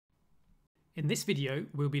In this video,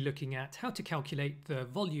 we'll be looking at how to calculate the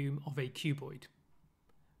volume of a cuboid.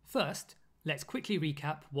 First, let's quickly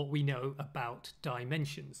recap what we know about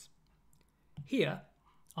dimensions. Here,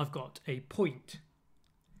 I've got a point.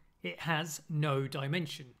 It has no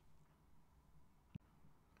dimension.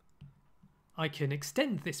 I can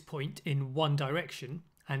extend this point in one direction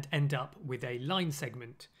and end up with a line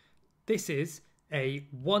segment. This is a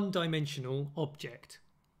one-dimensional object.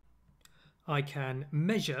 I can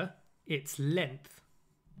measure its length.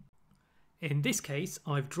 In this case,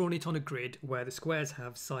 I've drawn it on a grid where the squares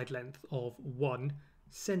have side length of 1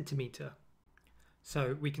 centimetre.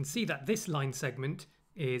 So we can see that this line segment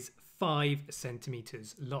is 5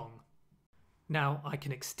 centimetres long. Now I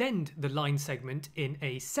can extend the line segment in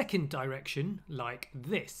a second direction like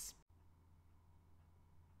this.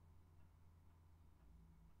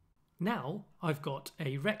 Now I've got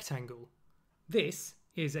a rectangle. This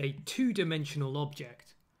is a two-dimensional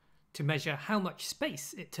object. To measure how much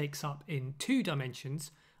space it takes up in 2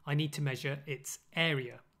 dimensions, I need to measure its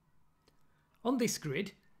area. On this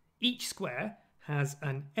grid, each square has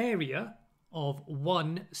an area of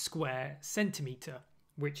 1 square centimetre,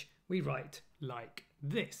 which we write like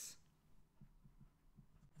this.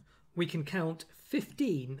 We can count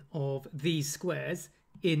 15 of these squares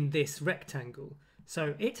in this rectangle,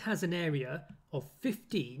 so it has an area of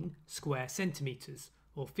 15 square centimetres,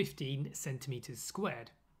 or 15 centimetres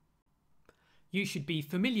squared. You should be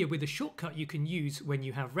familiar with a shortcut you can use when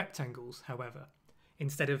you have rectangles, however.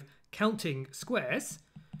 Instead of counting squares,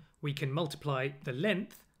 we can multiply the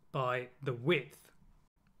length by the width.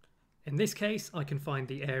 In this case, I can find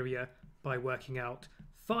the area by working out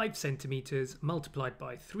 5 centimetres multiplied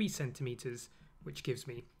by 3 centimetres, which gives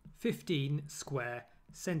me 15 square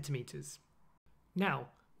centimetres. Now,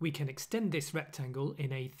 we can extend this rectangle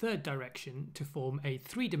in a third direction to form a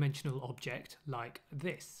three-dimensional object like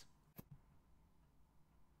this.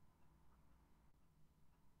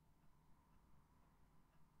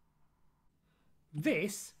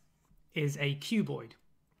 This is a cuboid.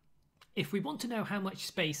 If we want to know how much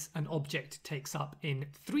space an object takes up in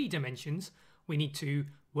 3 dimensions, we need to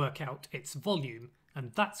work out its volume,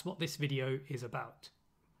 and that's what this video is about.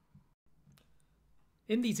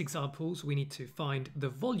 In these examples, we need to find the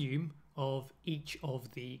volume of each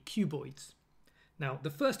of the cuboids. Now, the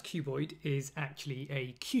first cuboid is actually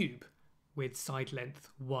a cube with side length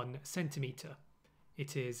 1 centimetre.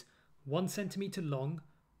 It is 1 centimetre long,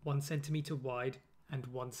 1 centimetre wide and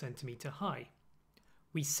 1 centimetre high.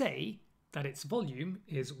 We say that its volume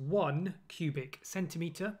is 1 cubic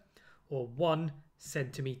centimetre or 1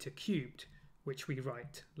 centimetre cubed, which we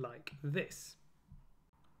write like this.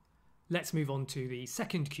 Let's move on to the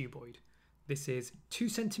second cuboid. This is 2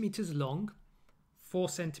 centimetres long, 4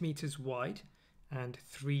 centimetres wide and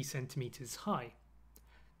 3 centimetres high.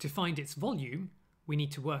 To find its volume, we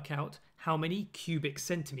need to work out how many cubic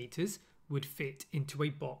centimetres would fit into a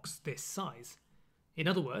box this size. In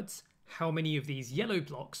other words, how many of these yellow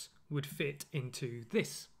blocks would fit into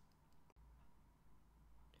this.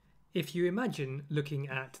 If you imagine looking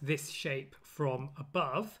at this shape from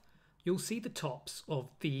above, you'll see the tops of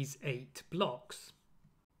these 8 blocks.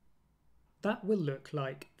 That will look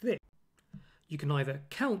like this. You can either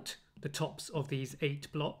count the tops of these 8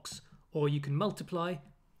 blocks, or you can multiply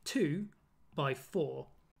 2 by 4.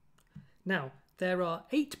 Now, there are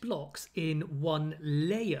 8 blocks in one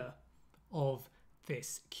layer of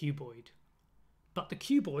this cuboid, but the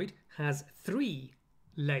cuboid has 3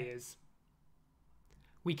 layers.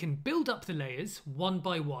 We can build up the layers one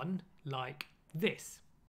by one like this.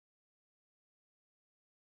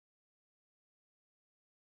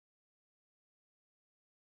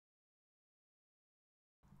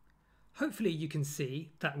 Hopefully you can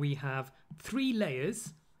see that we have 3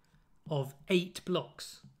 layers of 8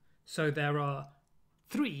 blocks. So there are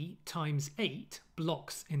 3 times 8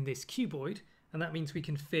 blocks in this cuboid, and that means we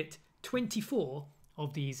can fit 24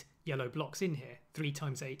 of these yellow blocks in here. 3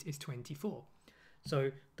 times 8 is 24.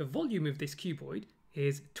 So the volume of this cuboid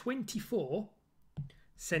is 24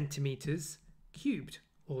 centimetres cubed,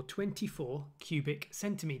 or 24 cubic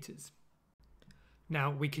centimetres.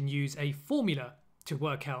 Now we can use a formula to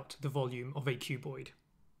work out the volume of a cuboid.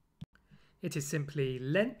 It is simply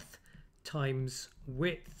length times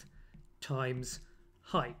width times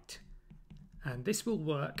height. And this will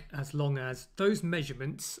work as long as those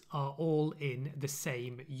measurements are all in the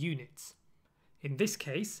same units. In this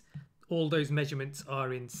case, all those measurements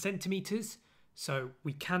are in centimetres, so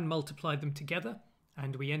we can multiply them together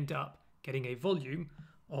and we end up getting a volume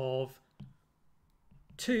of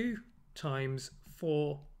 2 times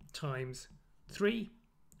 4 times 3,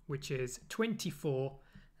 which is 24,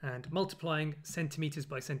 and multiplying centimetres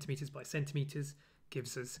by centimetres by centimetres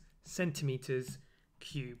gives us centimetres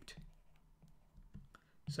cubed.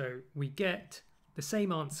 So we get the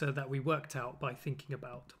same answer that we worked out by thinking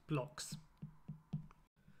about blocks.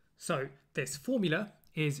 So this formula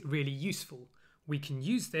is really useful. We can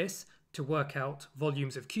use this to work out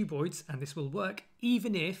volumes of cuboids, and this will work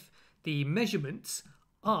even if the measurements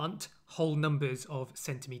aren't whole numbers of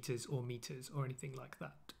centimetres or metres or anything like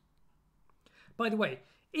that. By the way,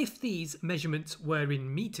 if these measurements were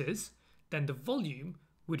in metres, then the volume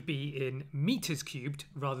would be in metres cubed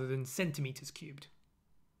rather than centimetres cubed.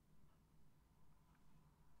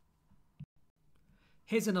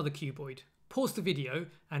 Here's another cuboid. Pause the video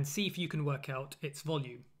and see if you can work out its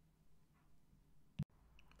volume.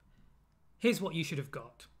 Here's what you should have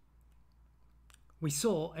got. We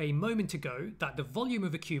saw a moment ago that the volume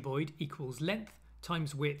of a cuboid equals length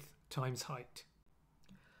times width times height.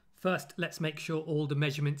 First, let's make sure all the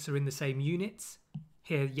measurements are in the same units.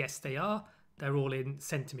 Here, yes, they are. They're all in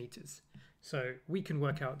centimetres. So we can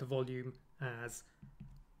work out the volume as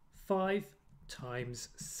 5 times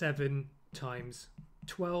 7 times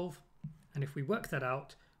 12. And if we work that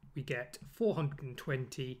out, we get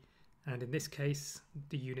 420. And in this case,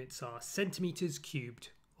 the units are centimetres cubed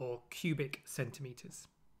or cubic centimetres.